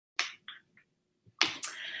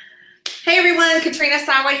Hey everyone, Katrina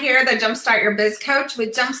Sawa here, the Jumpstart Your Biz Coach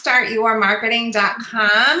with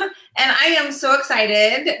jumpstartyourmarketing.com. And I am so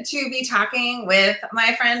excited to be talking with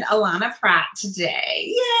my friend Allana Pratt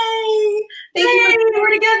today. Yay! Thank you for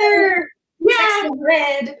being together. Yeah.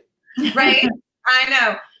 Red. Right? I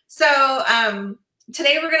know. So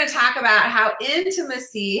today we're going to talk about how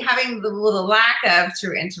intimacy, having the little lack of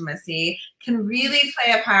true intimacy, can really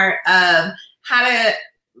play a part of how to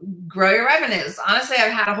grow your revenues. Honestly,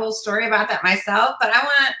 I've had a whole story about that myself, but I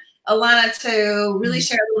want Allana to really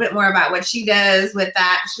share a little bit more about what she does with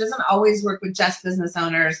that. She doesn't always work with just business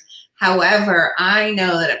owners. However, I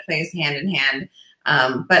know that it plays hand in hand.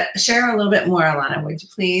 But share a little bit more, Allana, would you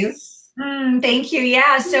please? Thank you.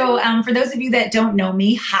 Yeah. So for those of you that don't know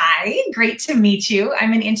me, hi, great to meet you.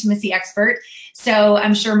 I'm an intimacy expert. So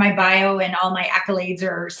I'm sure my bio and all my accolades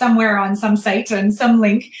are somewhere on some site and some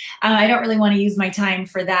link. I don't really want to use my time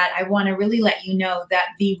for that. I want to really let you know that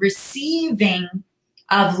the receiving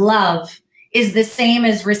of love is the same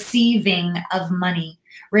as receiving of money,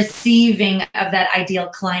 receiving of that ideal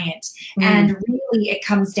client. And really it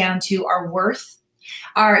comes down to our worth.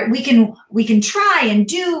 We can try and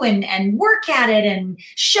do and work at it and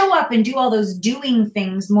show up and do all those doing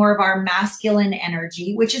things, more of our masculine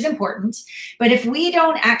energy, which is important. But if we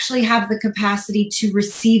don't actually have the capacity to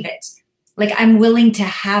receive it, like I'm willing to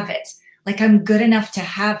have it, like I'm good enough to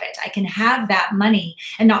have it, I can have that money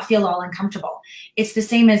and not feel all uncomfortable. It's the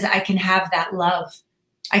same as I can have that love.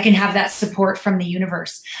 I can have that support from the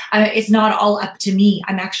universe. It's not all up to me.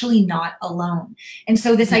 I'm actually not alone. And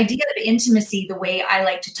so this idea of intimacy, the way I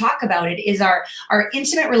like to talk about it, is our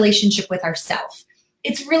intimate relationship with ourself.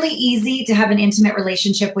 It's really easy to have an intimate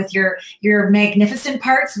relationship with your magnificent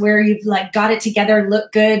parts where you've like got it together,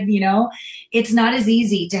 look good, you know. It's not as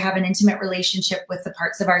easy to have an intimate relationship with the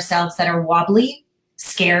parts of ourselves that are wobbly,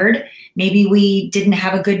 scared. Maybe we didn't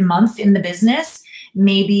have a good month in the business.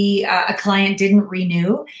 Maybe a client didn't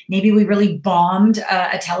renew. Maybe we really bombed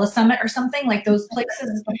a telesummit or something, like those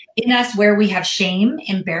places in us where we have shame,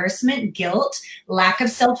 embarrassment, guilt, lack of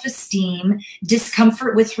self-esteem,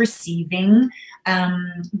 discomfort with receiving.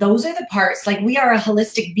 Those are the parts, like we are a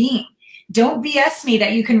holistic being. Don't BS me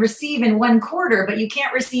that you can receive in one quarter, but you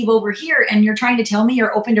can't receive over here. And you're trying to tell me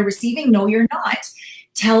you're open to receiving? No, you're not.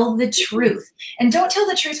 Tell the truth. And don't tell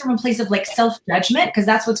the truth from a place of like self-judgment, because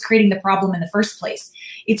that's what's creating the problem in the first place.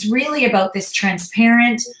 It's really about this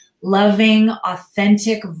transparent, loving,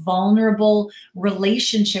 authentic, vulnerable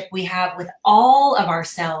relationship we have with all of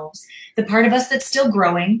ourselves. The part of us that's still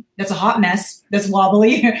growing, that's a hot mess, that's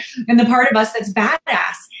wobbly, and the part of us that's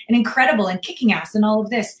badass and incredible and kicking ass and all of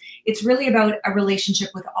this. It's really about a relationship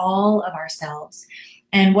with all of ourselves.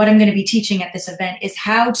 And what I'm going to be teaching at this event is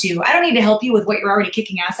how to, I don't need to help you with what you're already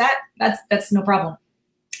kicking ass at. That's no problem.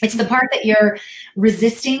 It's the part that you're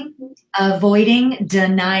resisting, avoiding,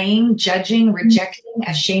 denying, judging, rejecting,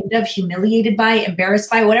 ashamed of, humiliated by,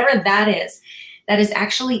 embarrassed by, whatever that is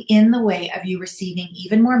actually in the way of you receiving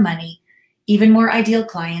even more money, even more ideal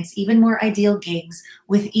clients, even more ideal gigs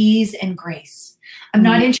with ease and grace. I'm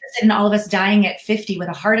not interested in all of us dying at 50 with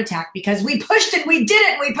a heart attack because we pushed it, we did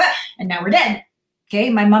it, and now we're dead. Okay,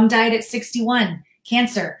 my mom died at 61,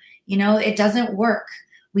 cancer. You know, it doesn't work.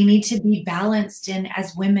 We need to be balanced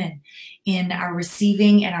as women in our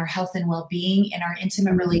receiving and our health and well-being, in our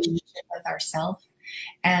intimate relationship with ourselves,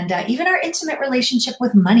 and even our intimate relationship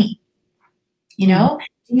with money. You know,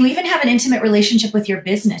 do you even have an intimate relationship with your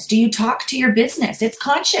business? Do you talk to your business? It's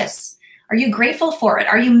conscious. Are you grateful for it?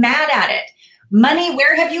 Are you mad at it? Money,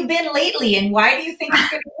 where have you been lately? And why do you think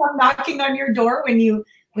it's going to come knocking on your door when you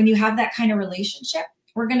have that kind of relationship?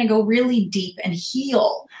 We're going to go really deep and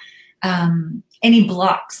heal any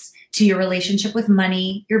blocks to your relationship with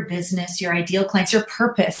money, your business, your ideal clients, your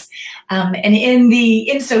purpose. And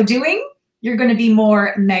in so doing, you're going to be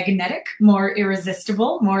more magnetic, more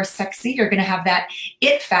irresistible, more sexy. You're going to have that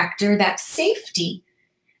it factor, that safety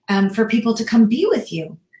for people to come be with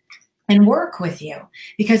you and work with you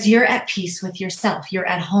because you're at peace with yourself. You're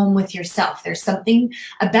at home with yourself. There's something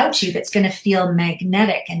about you that's going to feel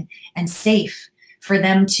magnetic and safe for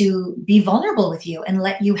them to be vulnerable with you and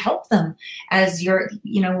let you help them as you're,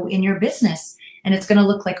 you know, in your business. And it's going to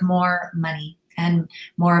look like more money and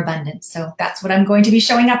more abundance. So that's what I'm going to be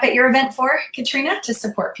showing up at your event for, Katrina, to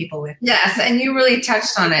support people with. Yes, and you really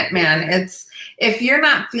touched on it, man. It's if you're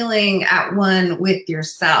not feeling at one with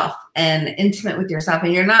yourself, and intimate with yourself,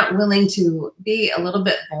 and you're not willing to be a little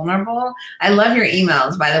bit vulnerable. I love your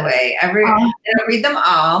emails, by the way. I don't read them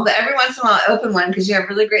all, but every once in a while I open one because you have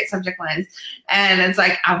really great subject lines. And it's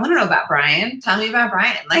like, I want to know about Brian. Tell me about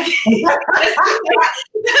Brian. Like, she'll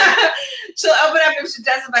open up and she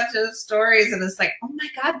does a bunch of stories, and it's like, oh my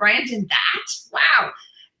God, Brian did that? Wow.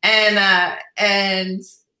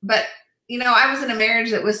 But you know, I was in a marriage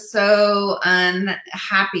that was so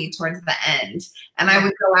unhappy towards the end. And I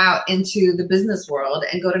would go out into the business world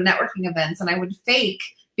and go to networking events, and I would fake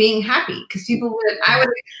being happy because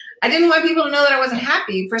I didn't want people to know that I wasn't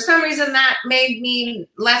happy. For some reason, that made me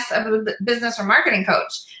less of a business or marketing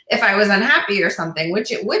coach if I was unhappy or something,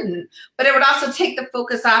 which it wouldn't. But it would also take the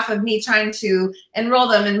focus off of me trying to enroll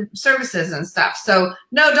them in services and stuff. So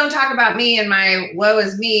no, don't talk about me and my woe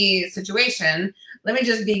is me situation. Let me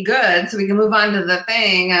just be good so we can move on to the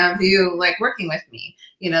thing of you like working with me.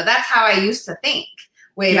 You know, that's how I used to think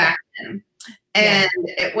way back then. And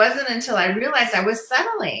it wasn't until I realized I was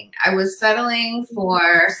settling. I was settling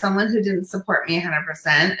for someone who didn't support me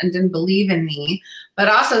 100% and didn't believe in me, but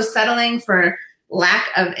also settling for lack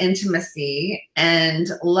of intimacy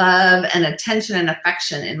and love and attention and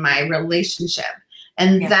affection in my relationship.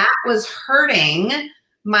 And that was hurting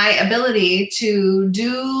my ability to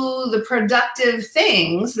do the productive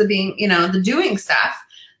things, the doing stuff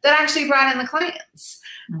that actually brought in the clients.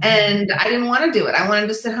 And I didn't want to do it. I wanted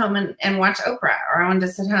to sit home and watch Oprah, or I wanted to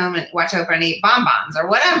sit home and watch Oprah and eat bonbons or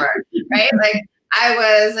whatever, right? Like, I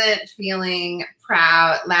wasn't feeling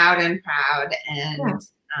loud and proud, and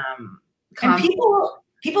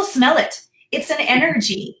people smell it. It's an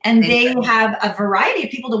energy, and they have a variety of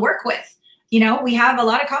people to work with. You know, we have a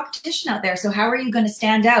lot of competition out there. So how are you going to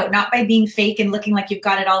stand out? Not by being fake and looking like you've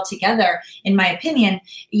got it all together, in my opinion.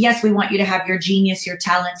 Yes, we want you to have your genius, your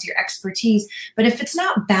talents, your expertise. But if it's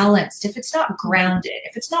not balanced, if it's not grounded,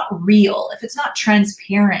 if it's not real, if it's not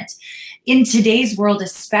transparent, in today's world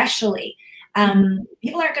especially,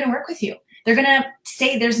 people aren't going to work with you. They're going to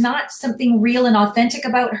say there's not something real and authentic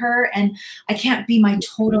about her, and I can't be my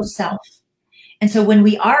total self. And so when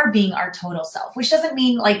we are being our total self, which doesn't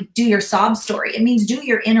mean like do your sob story, it means do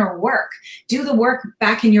your inner work, do the work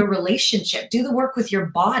back in your relationship, do the work with your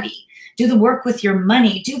body, do the work with your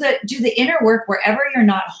money, do the inner work wherever you're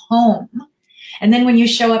not home. And then when you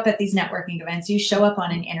show up at these networking events, you show up on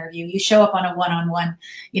an interview, you show up on a one-on-one,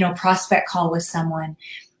 prospect call with someone,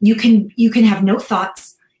 you can have no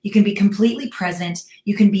thoughts. You can be completely present.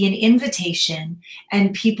 You can be an invitation,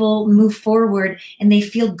 and people move forward and they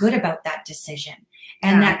feel good about that decision.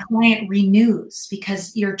 And that client renews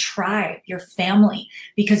because your tribe, your family,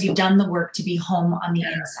 because you've done the work to be home on the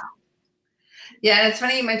inside. Yeah, it's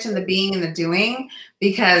funny you mentioned the being and the doing,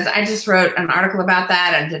 because I just wrote an article about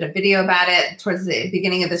that and did a video about it towards the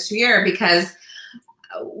beginning of this year, because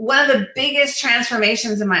one of the biggest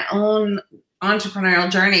transformations in my own entrepreneurial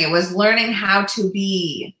journey was learning how to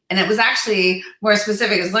be, and it was actually more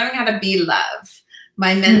specific, is learning how to be love.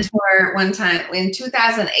 My mentor, one time in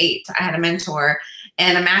 2008, I had a mentor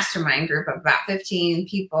and a mastermind group of about 15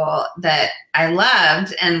 people that I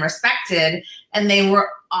loved and respected, and they were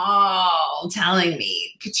all telling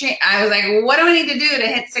me, Katrina, I was like, what do I need to do to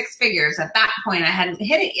hit 6 figures? At that point, I hadn't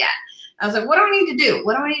hit it yet. I was like, what do I need to do?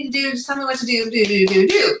 What do I need to do? Just tell me what to do,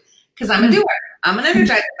 because I'm a doer. I'm an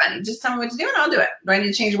energizer bunny. Just tell me what to do and I'll do it. Do I need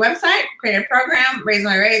to change a website, create a program, raise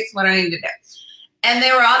my rates? What do I need to do? And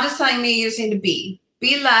they were all just telling me, you just need to be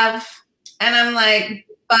love. And I'm like,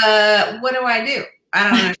 but what do I do? I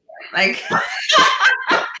don't understand. Like,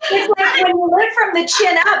 it's like when you live from the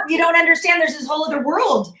chin up, you don't understand there's this whole other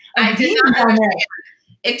world. I did not understand.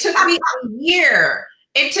 It took me a year.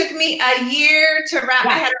 It took me a year to wrap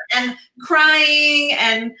my head around, and crying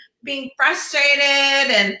and being frustrated.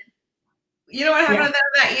 And you know what happened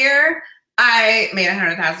that year? I made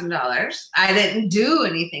 $100,000. I didn't do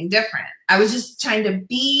anything different. I was just trying to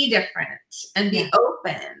be different and be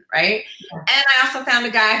open, right? Yeah. And I also found a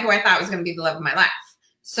guy who I thought was going to be the love of my life.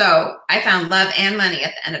 So I found love and money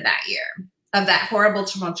at the end of that year, of that horrible,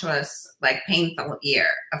 tumultuous, like painful year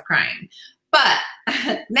of crying. But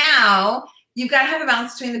now you've got to have a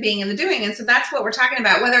balance between the being and the doing. And so that's what we're talking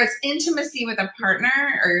about, whether it's intimacy with a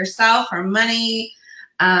partner or yourself or money,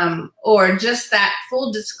 or just that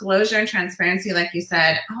full disclosure and transparency. Like you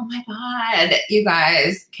said, oh my God, you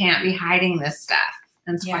guys can't be hiding this stuff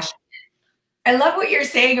and squashing it. I love what you're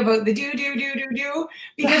saying about the do,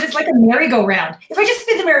 because it's like a merry-go-round. If I just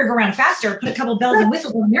spin the merry-go-round faster, put a couple bells and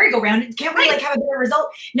whistles on the merry-go-round, can't we like have a better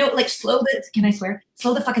result? No, like slow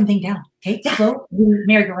the fucking thing down, okay? Slow the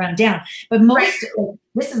merry-go-round down. But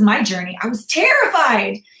this is my journey. I was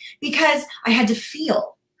terrified because I had to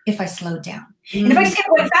feel if I slowed down. And if I just kept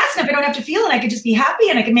going fast enough, I don't have to feel it. I could just be happy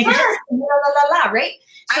and I can make it, right?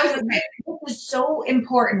 So this is so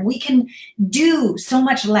important. We can do so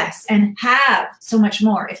much less and have so much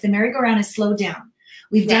more if the merry-go-round is slowed down.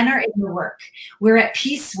 We've done our inner work. We're at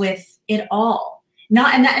peace with it all.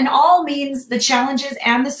 And all means the challenges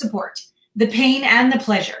and the support, the pain and the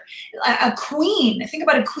pleasure. A queen, think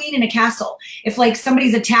about a queen in a castle. If like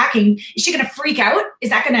somebody's attacking, is she going to freak out? Is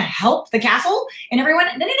that going to help the castle and everyone?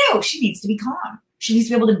 No. She needs to be calm. She needs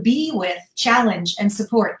to be able to be with challenge and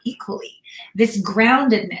support equally. This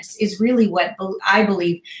groundedness is really what I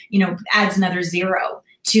believe, adds another 0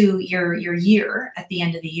 to your year at the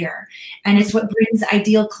end of the year. And it's what brings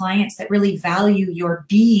ideal clients that really value your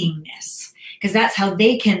beingness, because that's how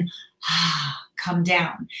they can come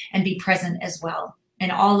down and be present as well.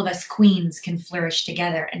 And all of us queens can flourish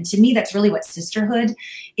together. And to me, that's really what sisterhood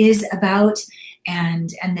is about.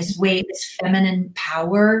 And this way, this feminine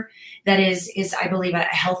power that is I believe, a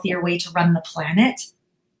healthier way to run the planet.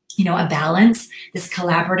 A balance, this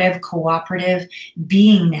collaborative, cooperative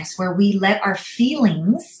beingness where we let our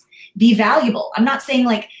feelings be valuable. I'm not saying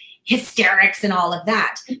like hysterics and all of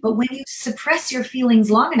that, but when you suppress your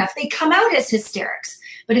feelings long enough, they come out as hysterics.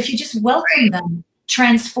 But if you just welcome them,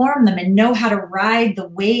 transform them, and know how to ride the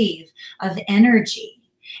wave of energy,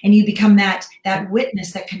 and you become that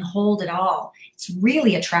witness that can hold it all, it's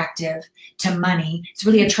really attractive to money. It's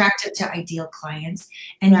really attractive to ideal clients.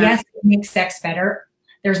 And yes, it makes sex better.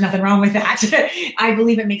 There's nothing wrong with that. I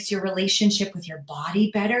believe it makes your relationship with your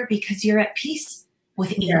body better because you're at peace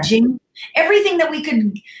with aging. Everything that we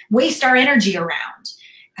could waste our energy around.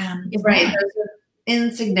 Those are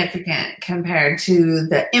insignificant compared to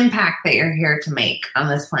the impact that you're here to make on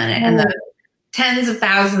this planet and the tens of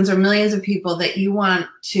thousands or millions of people that you want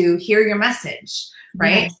to hear your message,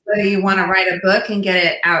 right? Yes. So you want to write a book and get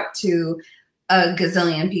it out to a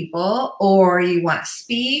gazillion people, or you want to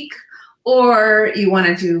speak, or you want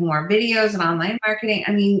to do more videos and online marketing.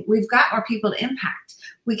 I mean, we've got more people to impact.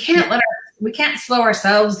 We can't we can't slow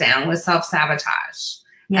ourselves down with self-sabotage.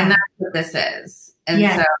 And that's what this is. And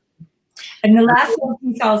the last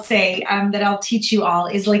piece I'll say that I'll teach you all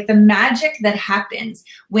is like the magic that happens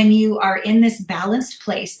when you are in this balanced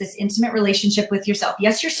place, this intimate relationship with yourself.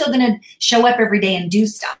 Yes, you're still going to show up every day and do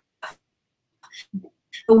stuff.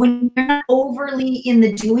 But when you're not overly in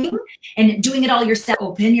the doing and doing it all yourself,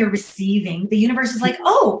 open, you're receiving, the universe is like,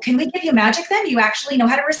 oh, can we give you magic then? You actually know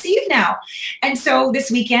how to receive now. And so this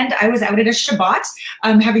weekend I was out at a Shabbat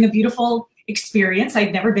having a beautiful experience.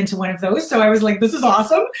 I'd never been to one of those. So I was like, this is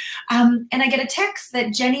awesome. And I get a text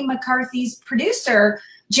that Jenny McCarthy's producer,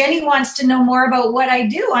 Jenny wants to know more about what I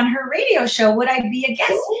do on her radio show. Would I be a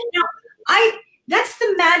guest? Now, that's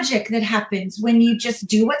the magic that happens when you just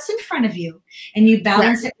do what's in front of you and you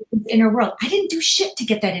balance it with the inner world. I didn't do shit to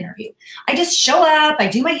get that interview. I just show up. I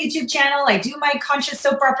do my YouTube channel. I do my conscious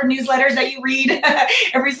soap opera newsletters that you read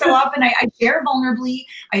every so often. I share vulnerably.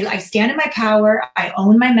 I stand in my power. I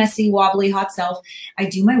own my messy, wobbly, hot self. I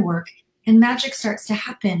do my work and magic starts to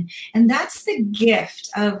happen. And that's the gift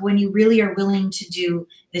of when you really are willing to do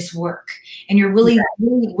this work and you're really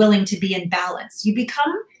willing to be in balance. You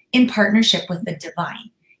become in partnership with the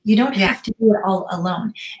divine. You don't have to do it all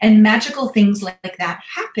alone. And magical things like that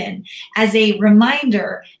happen as a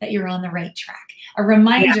reminder that you're on the right track. A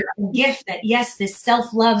reminder, a gift that yes, this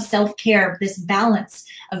self-love, self-care, this balance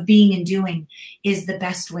of being and doing is the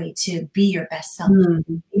best way to be your best self.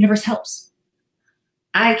 The universe helps.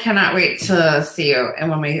 I cannot wait to see you. And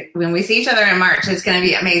when we see each other in March, it's going to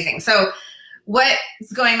be amazing. So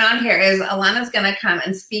what's going on here is Allana's going to come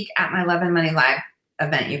and speak at my Love and Money Live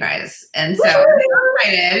event, you guys. And so I'm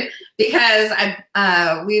excited because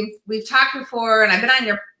we've talked before and I've been on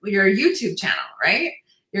your YouTube channel, right?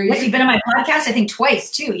 Yes, you've been on my podcast, I think twice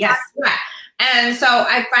too. Yes. Yeah. And so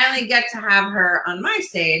I finally get to have her on my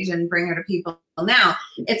stage and bring her to people. Now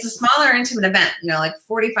it's a smaller, intimate event, like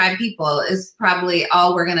 45 people is probably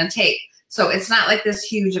all we're going to take. So it's not like this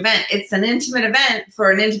huge event. It's an intimate event for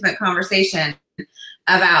an intimate conversation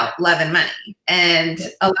about love and money. And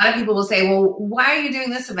a lot of people will say, well, why are you doing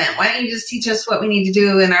this event? Why don't you just teach us what we need to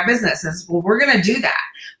do in our businesses? Well, we're going to do that.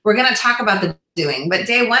 We're going to talk about the doing, but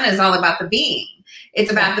day one is all about the being.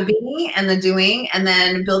 It's about the being and the doing and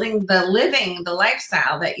then building the living, the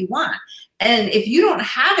lifestyle that you want. And if you don't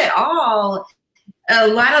have it all, a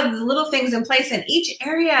lot of little things in place in each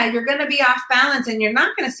area, you're going to be off balance and you're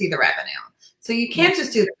not going to see the revenue. So you can't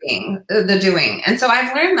just do the doing. And so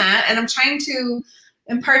I've learned that and I'm trying to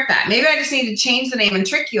impart that. Maybe I just need to change the name and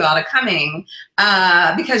trick you all to coming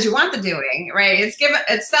because you want the doing, right?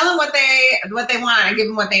 It's selling what they want and give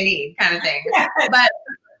them what they need kind of thing. But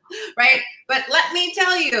right? But let me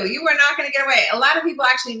tell you, you are not going to get away. A lot of people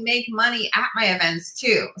actually make money at my events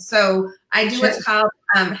too. So I do what's called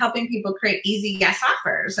helping people create easy yes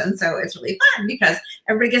offers. And so it's really fun because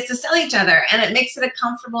everybody gets to sell each other and it makes it a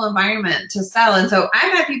comfortable environment to sell. And so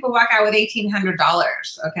I've had people walk out with $1,800,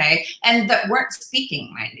 okay? And that weren't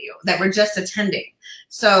speaking, mind you, that were just attending.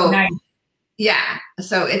 So nice. Yeah,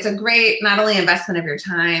 so it's a great, not only investment of your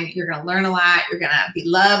time, you're going to learn a lot, you're going to be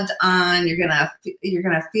loved on, you're going to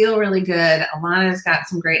feel really good. Allana's got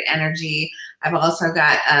some great energy. I've also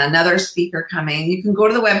got another speaker coming. You can go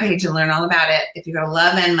to the webpage and learn all about it. If you go to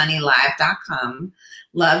loveandmoneylive.com,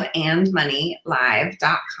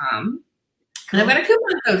 loveandmoneylive.com. And I've got a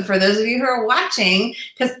coupon code for those of you who are watching,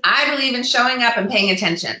 because I believe in showing up and paying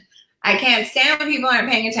attention. I can't stand when people aren't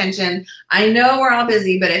paying attention. I know we're all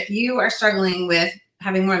busy, but if you are struggling with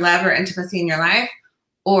having more love or intimacy in your life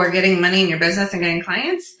or getting money in your business and getting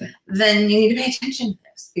clients, then you need to pay attention to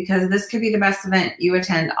this, because this could be the best event you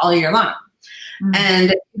attend all year long. Mm-hmm.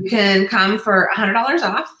 And you can come for $100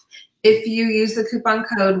 off if you use the coupon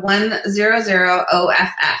code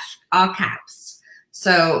 100OFF, all caps.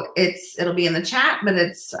 So it'll be in the chat, but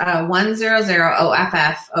it's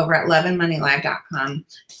 100OFF over at loveandmoneylive.com.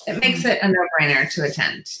 It makes it a no-brainer to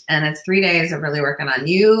attend. And it's 3 days of really working on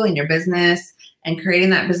you and your business and creating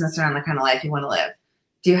that business around the kind of life you want to live.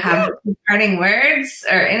 Do you have parting words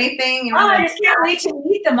or anything? I just can't wait to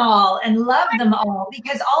meet them all and love them all,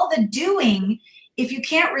 because all the doing, if you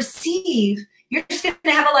can't receive, you're just going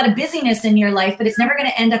to have a lot of busyness in your life, but it's never going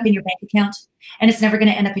to end up in your bank account. And it's never going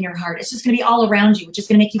to end up in your heart. It's just going to be all around you, which is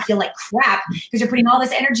going to make you feel like crap because you're putting all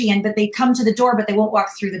this energy in, but they come to the door, but they won't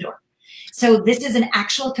walk through the door. So this is an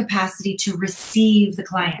actual capacity to receive the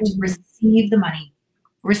client, receive the money,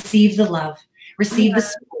 receive the love, receive the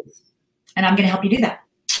support. And I'm going to help you do that.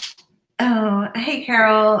 Oh, hey,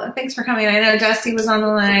 Carol. Thanks for coming. I know Dusty was on the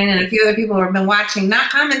line and a few other people who have been watching, not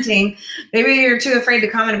commenting. Maybe you're too afraid to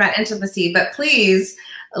comment about intimacy, but please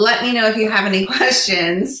let me know if you have any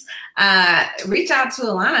questions. Reach out to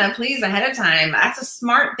Allana, please, ahead of time. That's a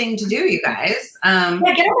smart thing to do, you guys. Yeah,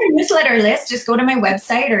 get on my newsletter list. Just go to my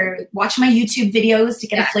website or watch my YouTube videos to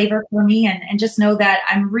get a flavor for me, and just know that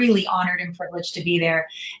I'm really honored and privileged to be there.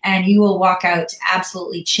 And you will walk out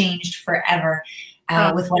absolutely changed forever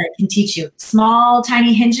with what I can teach you. Small,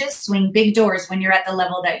 tiny hinges swing big doors when you're at the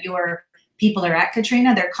level that your people are at,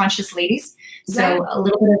 Katrina. They're conscious ladies. So a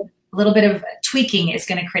little bit of tweaking is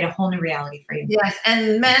going to create a whole new reality for you. Yes,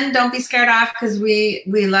 and men, don't be scared off, because we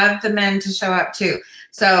love the men to show up too.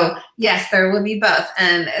 So yes, there will be both,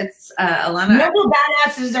 and it's Allana. Noble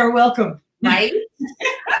badasses are welcome, right?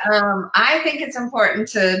 I think it's important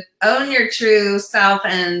to own your true self,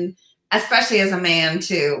 and especially as a man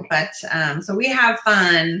too. But so we have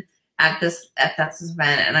fun at this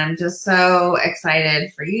event, and I'm just so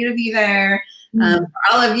excited for you to be there, for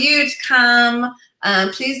all of you to come.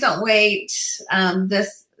 Please don't wait.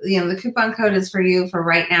 The coupon code is for you for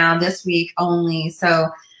right now, this week only. So,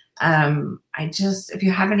 if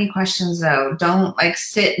you have any questions though, don't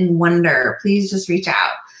sit and wonder, please just reach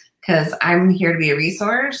out, because I'm here to be a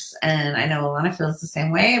resource. And I know Allana feels the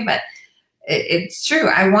same way, but it's true.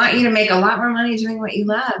 I want you to make a lot more money doing what you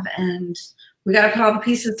love, and we got to put all the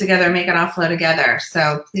pieces together and make it all flow together.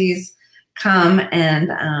 So please come,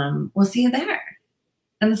 and we'll see you there.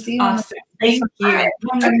 And we'll see you. Awesome. Thank you.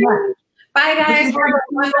 Bye, guys. Have a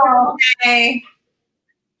wonderful day.